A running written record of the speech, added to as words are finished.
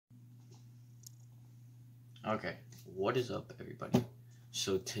Okay, what is up, everybody?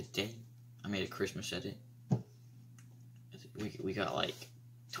 So today, I made a Christmas edit. We got like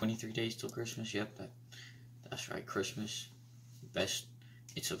 23 days till Christmas. Yep, that's right. Christmas, best.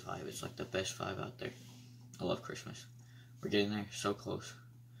 It's a vibe. It's like the best vibe out there. I love Christmas. We're getting there, so close.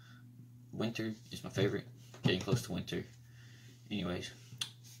 Winter is my favorite. Getting close to winter. Anyways,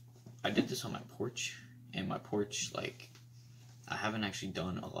 I did this on my porch, and my porch, like, I haven't actually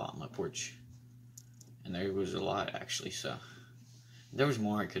done a lot on my porch. And there was a lot, actually, so there was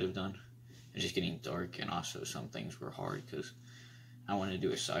more I could have done. It's just getting dark, and also some things were hard, because I wanted to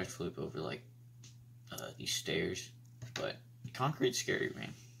do a side flip over, like, these stairs. But concrete's scary,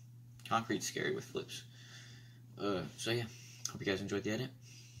 man. Concrete's scary with flips. So yeah, hope you guys enjoyed the edit.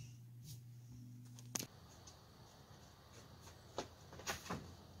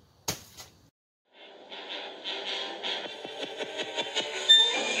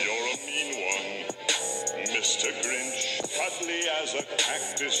 Mr. Grinch, cuddly as a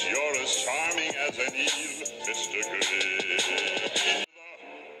cactus, you're as charming as an eel, Mr. Grinch.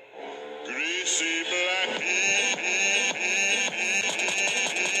 Greasy black eel.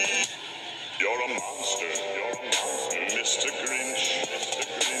 You're a monster, Mr. Grinch,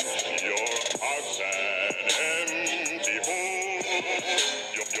 Your heart's an empty hole.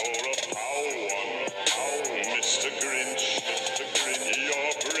 You're a foul one, Mr. Grinch,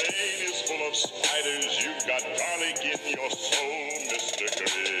 Your brain is full of spiders, you've got garlic in your soul, Mr.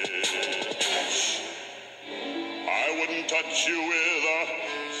 Grinch. I wouldn't touch you with a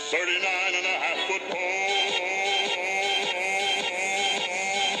 39.5-foot pole.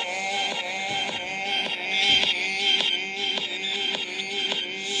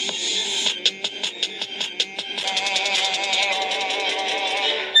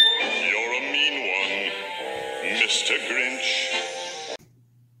 You're a mean one, Mr. Grinch.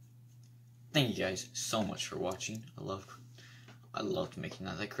 Thank you guys so much for watching. I loved making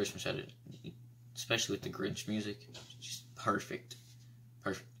that Christmas edit, especially with the Grinch music. Just perfect.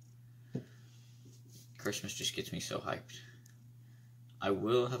 Christmas just gets me so hyped. I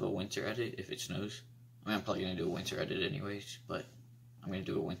will have a winter edit if it snows. I mean, I'm probably gonna do a winter edit anyways, but I'm gonna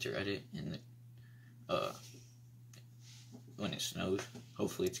do a winter edit in the when it snows.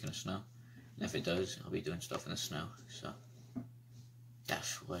 Hopefully it's gonna snow, and if it does, I'll be doing stuff in the snow. So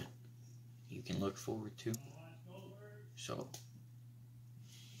that's what you can look forward to. So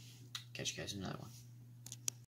catch you guys in another one.